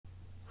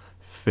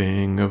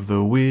Thing of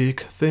the week,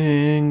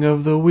 thing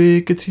of the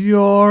week, it's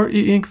your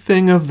eInk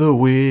thing of the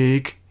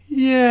week.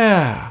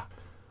 Yeah!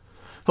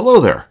 Hello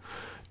there.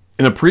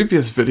 In a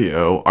previous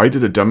video, I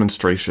did a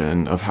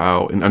demonstration of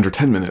how in under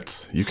 10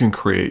 minutes you can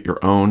create your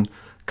own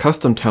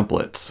custom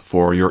templates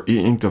for your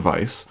eInk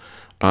device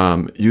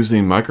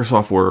using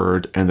Microsoft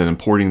Word and then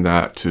importing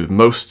that to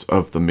most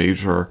of the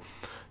major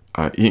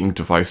eInk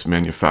device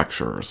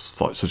manufacturers,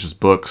 such as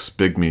Books,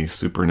 BigMe,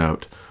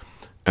 Supernote,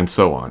 and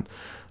so on.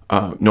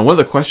 Now, one of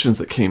the questions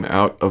that came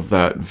out of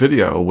that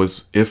video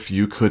was if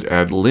you could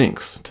add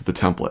links to the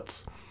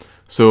templates.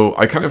 So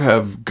I kind of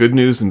have good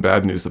news and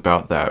bad news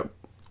about that.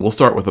 We'll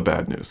start with the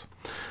bad news.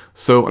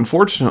 So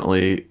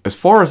unfortunately, as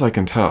far as I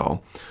can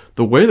tell,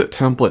 the way that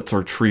templates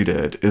are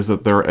treated is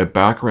that they're a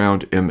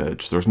background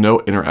image. There's no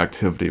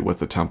interactivity with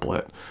the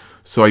template.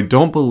 So I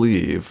don't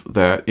believe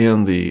that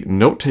in the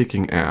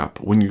note-taking app,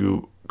 when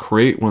you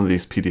create one of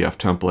these PDF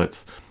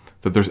templates,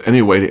 that there's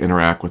any way to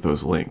interact with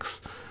those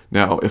links.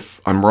 Now, if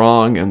I'm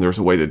wrong and there's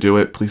a way to do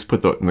it, please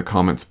put that in the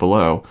comments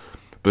below.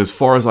 But as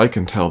far as I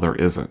can tell, there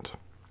isn't.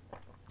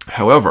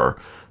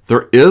 However,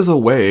 there is a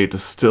way to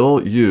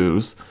still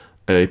use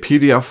a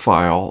PDF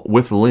file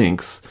with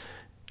links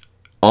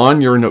on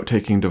your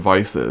note-taking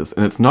devices.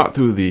 And it's not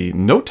through the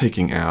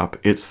note-taking app,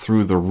 it's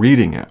through the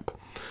reading app.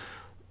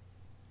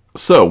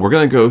 So we're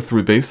going to go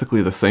through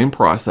basically the same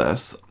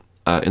process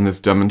in this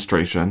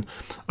demonstration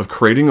of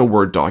creating a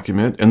Word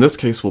document. In this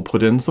case, we'll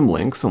put in some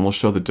links and we'll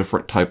show the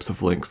different types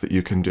of links that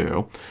you can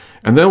do.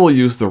 And then we'll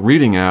use the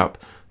reading app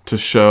to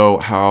show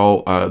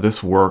how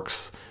this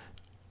works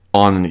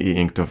on an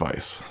eInk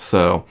device.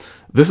 So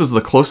this is the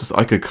closest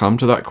I could come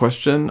to that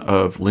question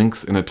of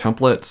links in a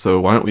template. So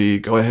why don't we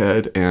go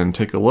ahead and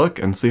take a look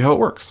and see how it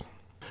works.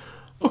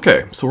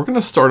 Okay, so we're going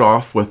to start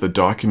off with a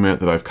document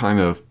that I've kind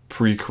of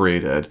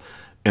pre-created.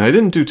 And I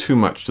didn't do too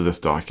much to this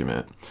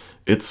document.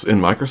 It's in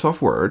Microsoft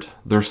Word.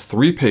 There's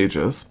 3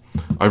 pages.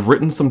 I've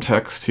written some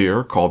text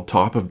here called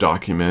top of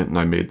document, and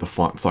I made the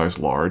font size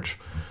large.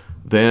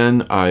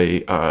 Then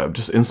I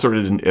just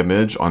inserted an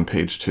image on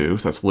page 2.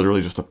 So that's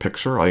literally just a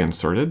picture I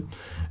inserted.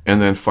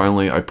 And then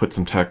finally, I put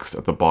some text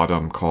at the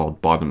bottom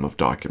called bottom of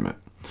document.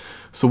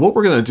 So what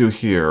we're going to do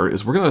here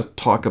is we're going to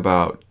talk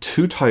about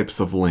 2 types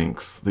of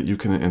links that you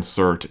can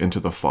insert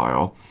into the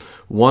file.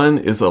 One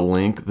is a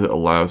link that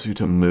allows you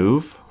to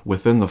move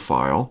within the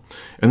file,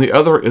 and the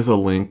other is a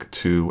link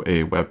to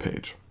a web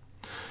page.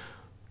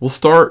 We'll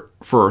start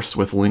first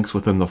with links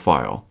within the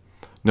file.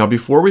 Now,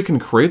 before we can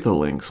create the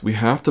links, we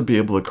have to be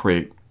able to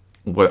create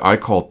what I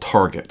call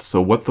targets,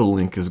 so what the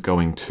link is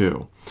going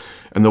to.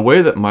 And the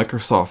way that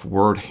Microsoft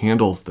Word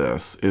handles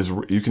this is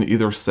you can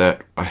either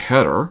set a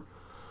header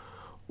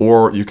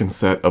or you can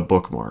set a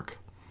bookmark.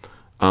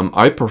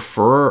 I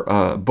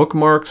prefer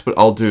bookmarks, but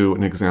I'll do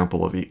an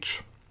example of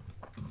each.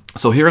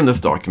 So here in this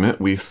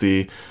document, we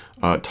see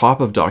top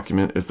of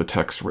document is the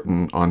text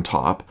written on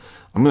top.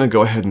 I'm going to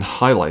go ahead and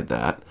highlight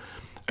that.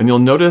 And you'll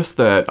notice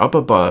that up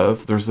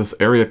above, there's this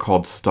area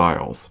called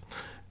styles.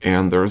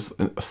 And there's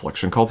a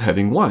selection called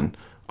heading 1.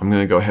 I'm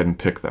going to go ahead and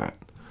pick that.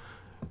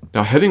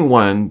 Now, heading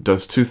 1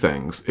 does 2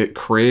 things. It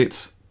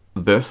creates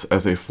this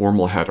as a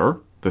formal header,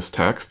 this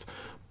text,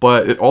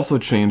 but it also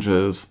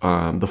changes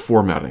the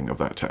formatting of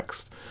that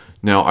text.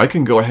 Now, I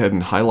can go ahead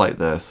and highlight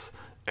this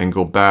and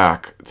go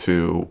back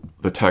to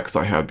the text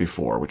I had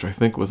before, which I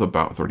think was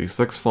about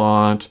 36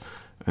 font,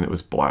 and it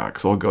was black.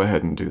 So I'll go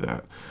ahead and do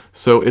that.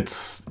 So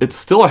it's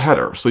still a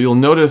header. So you'll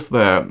notice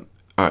that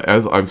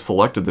as I've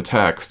selected the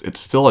text, it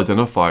still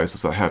identifies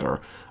as a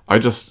header. I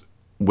just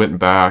went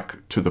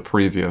back to the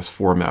previous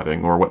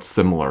formatting, or what's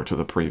similar to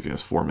the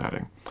previous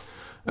formatting.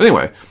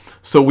 Anyway,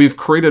 so we've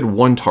created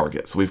one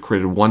target. So we've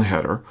created one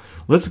header.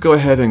 Let's go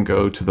ahead and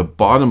go to the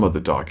bottom of the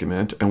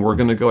document, and we're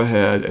going to go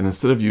ahead and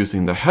instead of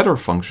using the header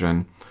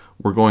function,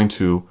 we're going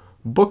to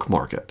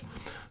bookmark it.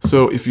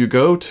 So if you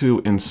go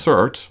to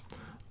Insert,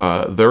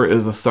 there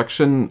is a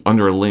section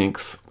under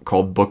Links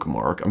called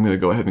Bookmark. I'm going to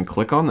go ahead and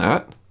click on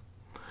that.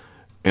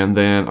 And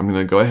then I'm going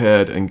to go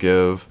ahead and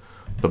give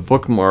the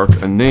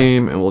bookmark a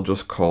name, and we'll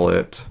just call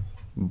it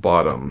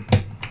Bottom.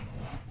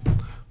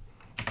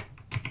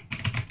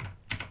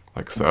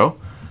 Like so.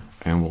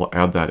 And we'll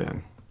add that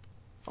in.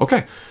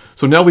 Okay,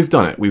 so now we've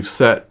done it. We've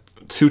set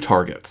 2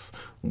 targets.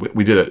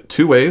 We did it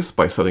 2 ways,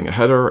 by setting a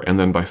header and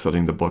then by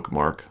setting the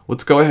bookmark.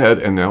 Let's go ahead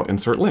and now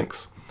insert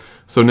links.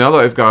 So now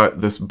that I've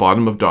got this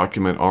bottom of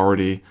document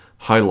already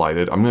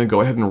highlighted, I'm going to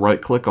go ahead and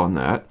right click on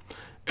that.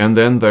 And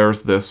then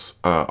there's this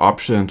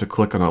option to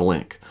click on a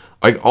link.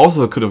 I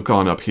also could have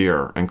gone up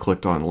here and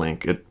clicked on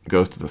link. It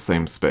goes to the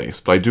same space,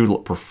 but I do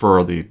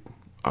prefer the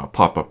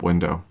pop-up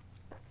window.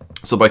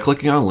 So by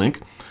clicking on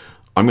link,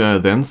 I'm going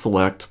to then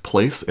select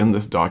place in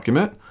this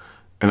document,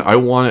 and I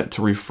want it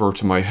to refer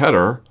to my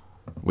header,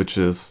 which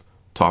is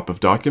top of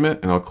document,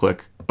 and I'll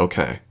click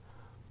OK.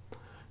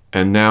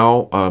 And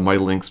now my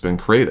link's been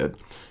created.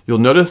 You'll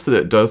notice that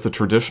it does the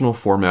traditional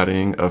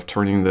formatting of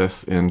turning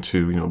this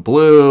into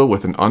blue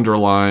with an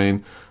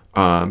underline.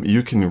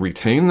 You can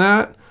retain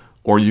that,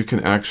 or you can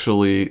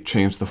actually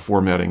change the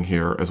formatting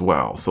here as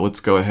well. So let's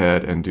go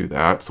ahead and do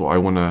that. So I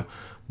want to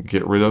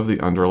get rid of the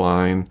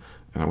underline,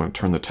 and I'm going to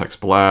turn the text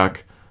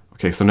black.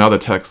 Okay, so now the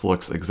text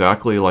looks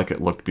exactly like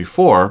it looked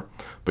before,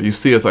 but you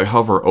see as I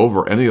hover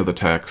over any of the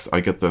text,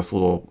 I get this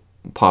little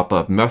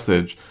pop-up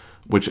message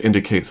which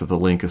indicates that the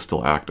link is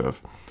still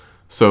active.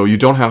 So you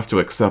don't have to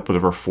accept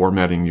whatever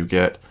formatting you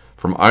get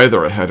from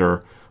either a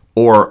header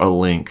or a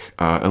link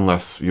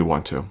unless you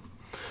want to.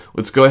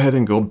 Let's go ahead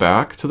and go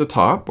back to the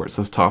top where it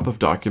says top of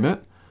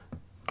document.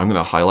 I'm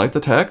going to highlight the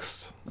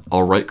text,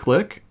 I'll right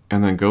click,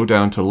 and then go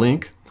down to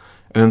link.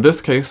 And in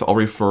this case, I'll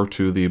refer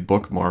to the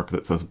bookmark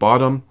that says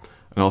bottom,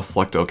 and I'll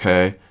select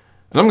OK.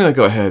 And I'm going to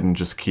go ahead and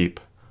just keep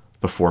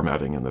the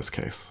formatting in this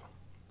case.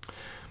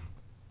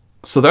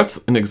 So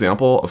that's an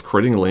example of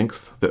creating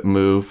links that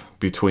move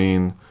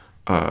between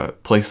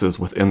places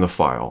within the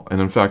file.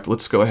 And in fact,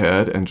 let's go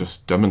ahead and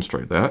just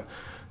demonstrate that.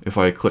 If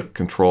I click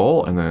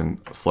Control and then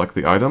select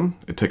the item,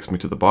 it takes me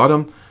to the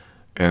bottom.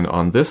 And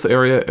on this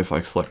area, if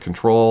I select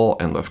Control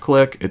and left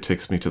click, it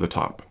takes me to the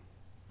top.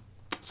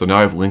 So now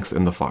I have links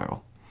in the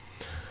file.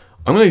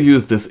 I'm going to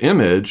use this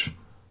image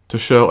to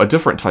show a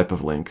different type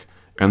of link.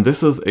 And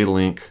this is a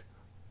link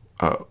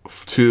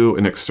to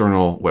an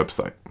external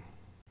website.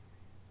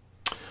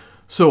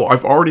 So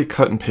I've already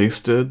cut and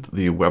pasted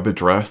the web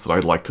address that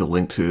I'd like to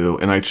link to,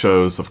 and I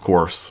chose, of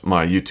course,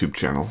 my YouTube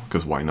channel,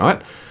 because why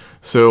not?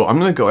 So I'm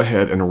going to go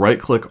ahead and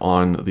right-click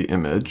on the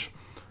image.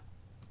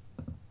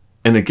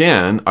 And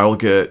again, I'll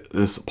get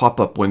this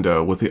pop-up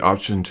window with the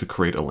option to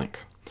create a link.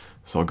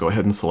 So I'll go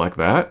ahead and select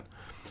that.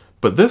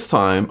 But this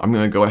time, I'm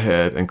going to go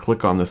ahead and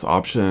click on this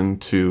option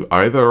to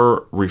either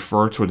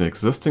refer to an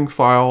existing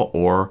file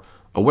or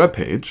a web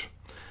page.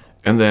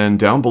 And then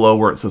down below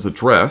where it says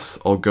address,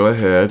 I'll go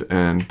ahead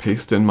and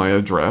paste in my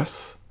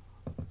address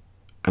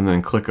and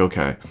then click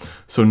OK.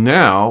 So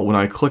now when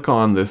I click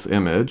on this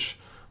image,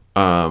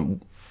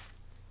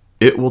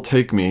 it will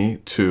take me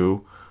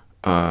to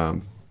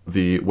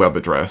the web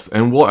address.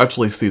 And we'll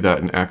actually see that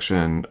in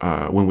action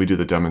when we do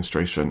the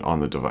demonstration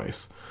on the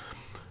device.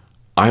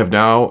 I have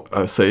now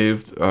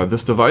saved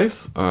this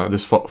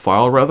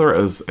file rather,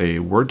 as a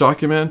Word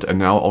document. And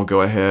now I'll go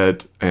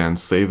ahead and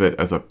save it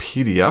as a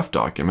PDF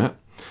document.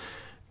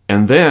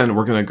 And then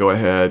we're going to go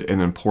ahead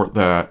and import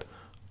that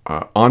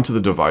onto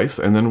the device,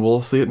 and then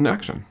we'll see it in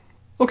action.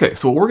 Okay,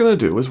 so what we're going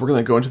to do is we're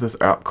going to go into this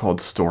app called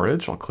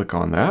Storage. I'll click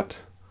on that.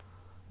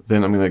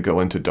 Then I'm going to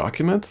go into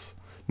Documents.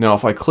 Now,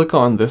 if I click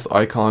on this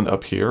icon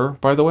up here,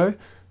 by the way,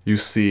 you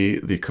see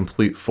the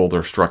complete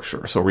folder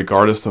structure. So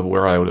regardless of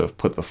where I would have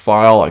put the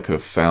file, I could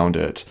have found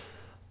it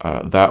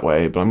that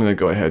way. But I'm going to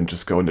go ahead and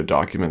just go into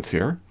Documents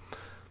here.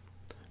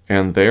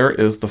 And there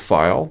is the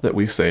file that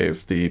we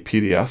saved, the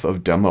PDF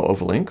of demo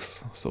of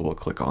links. So we'll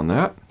click on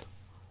that.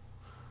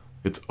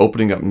 It's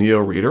opening up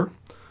NeoReader.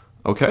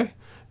 Okay.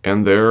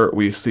 And there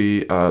we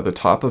see the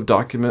top of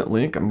document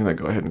link. I'm going to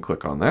go ahead and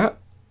click on that.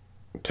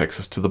 It takes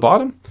us to the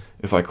bottom.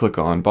 If I click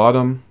on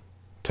bottom,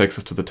 it takes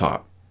us to the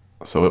top.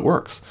 So it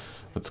works.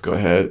 Let's go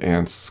ahead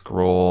and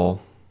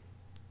scroll.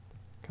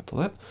 Cancel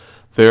that.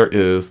 There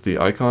is the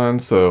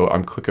icon. So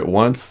I'm click it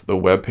once, the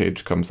web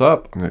page comes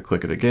up. I'm going to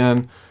click it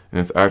again. And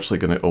it's actually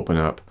going to open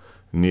up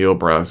Neo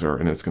Browser,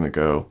 and it's going to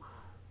go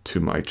to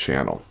my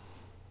channel.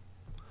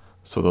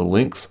 So the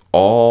links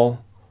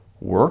all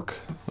work.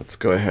 Let's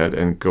go ahead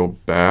and go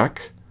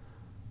back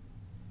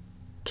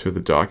to the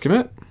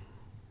document.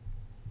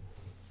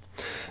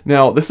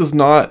 Now, this is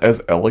not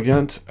as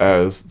elegant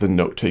as the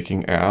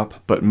note-taking app,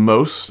 but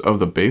most of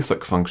the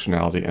basic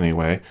functionality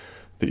anyway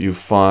that you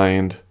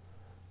find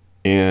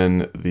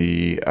in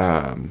the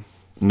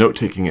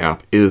note-taking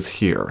app is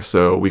here.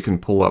 So we can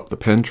pull up the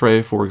pen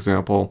tray, for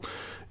example.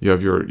 You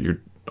have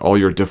all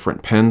your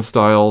different pen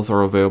styles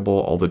are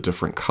available, all the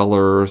different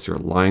colors, your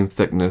line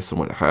thickness and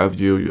what have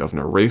you. You have an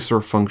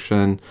eraser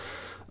function.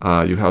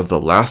 You have the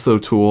lasso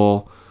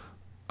tool,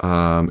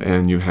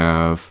 and you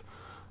have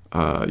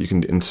you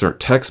can insert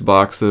text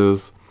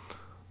boxes.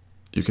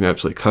 You can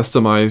actually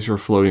customize your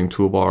floating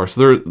toolbar.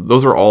 So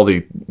those are all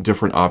the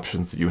different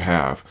options that you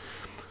have.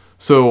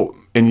 So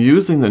in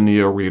using the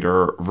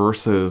NeoReader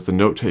versus the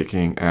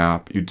note-taking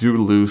app, you do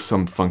lose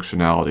some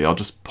functionality. I'll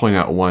just point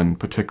out one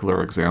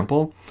particular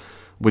example,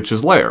 which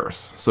is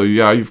layers. So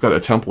yeah, you've got a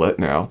template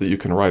now that you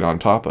can write on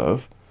top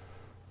of,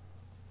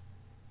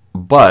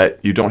 but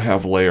you don't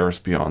have layers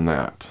beyond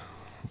that.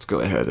 Let's go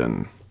ahead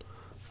and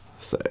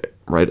say,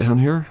 right down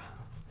here.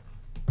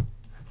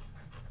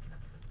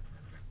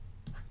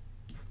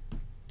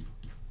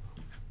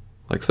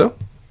 Like so.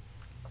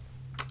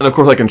 And of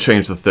course I can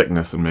change the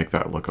thickness and make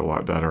that look a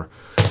lot better.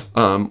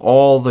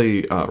 All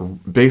the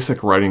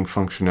basic writing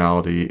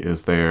functionality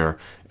is there,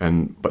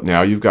 but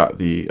now you've got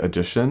the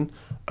addition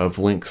of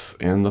links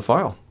in the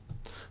file.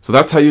 So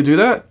that's how you do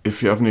that.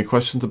 If you have any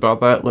questions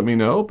about that, let me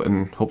know,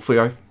 and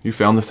hopefully you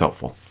found this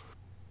helpful.